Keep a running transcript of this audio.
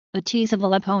A tease of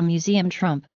Aleppo Museum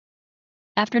Trump.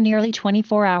 After nearly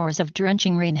 24 hours of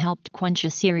drenching rain helped quench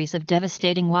a series of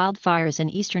devastating wildfires in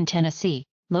eastern Tennessee,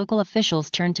 local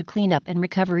officials turned to cleanup and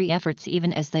recovery efforts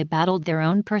even as they battled their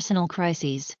own personal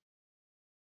crises.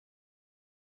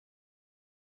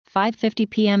 5:50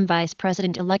 p.m. Vice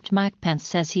President-elect Mike Pence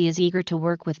says he is eager to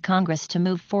work with Congress to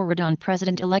move forward on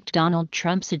President-elect Donald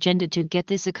Trump's agenda to get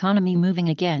this economy moving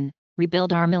again,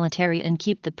 rebuild our military and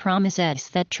keep the promises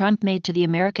that Trump made to the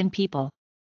American people.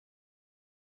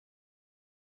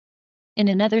 In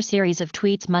another series of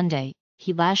tweets Monday,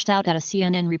 he lashed out at a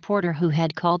CNN reporter who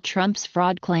had called Trump's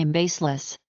fraud claim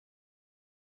baseless.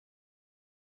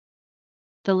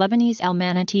 The Lebanese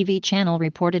Al-Mana TV channel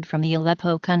reported from the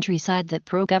Aleppo countryside that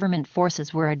pro-government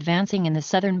forces were advancing in the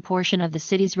southern portion of the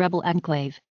city's rebel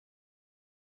enclave.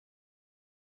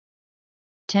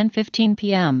 10:15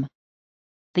 p.m.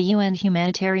 The UN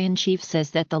humanitarian chief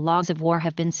says that the laws of war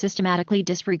have been systematically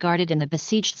disregarded in the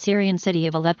besieged Syrian city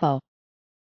of Aleppo.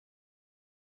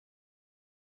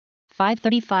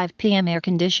 5:35 p.m. Air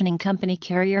conditioning company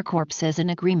Carrier Corp says an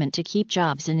agreement to keep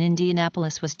jobs in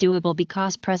Indianapolis was doable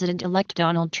because President-elect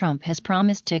Donald Trump has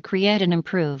promised to create an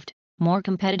improved, more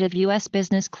competitive U.S.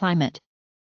 business climate.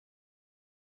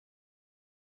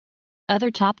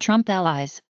 Other top Trump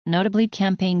allies, notably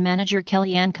campaign manager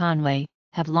Kellyanne Conway,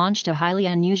 have launched a highly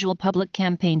unusual public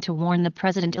campaign to warn the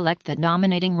president-elect that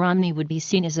nominating Romney would be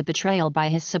seen as a betrayal by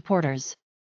his supporters.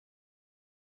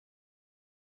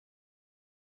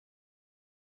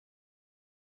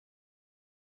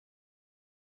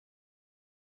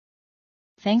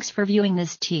 Thanks for viewing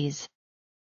this tease.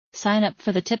 Sign up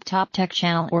for the Tip Top Tech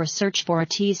channel or search for a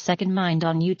Tease Second Mind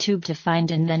on YouTube to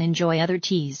find and then enjoy other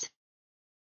teas.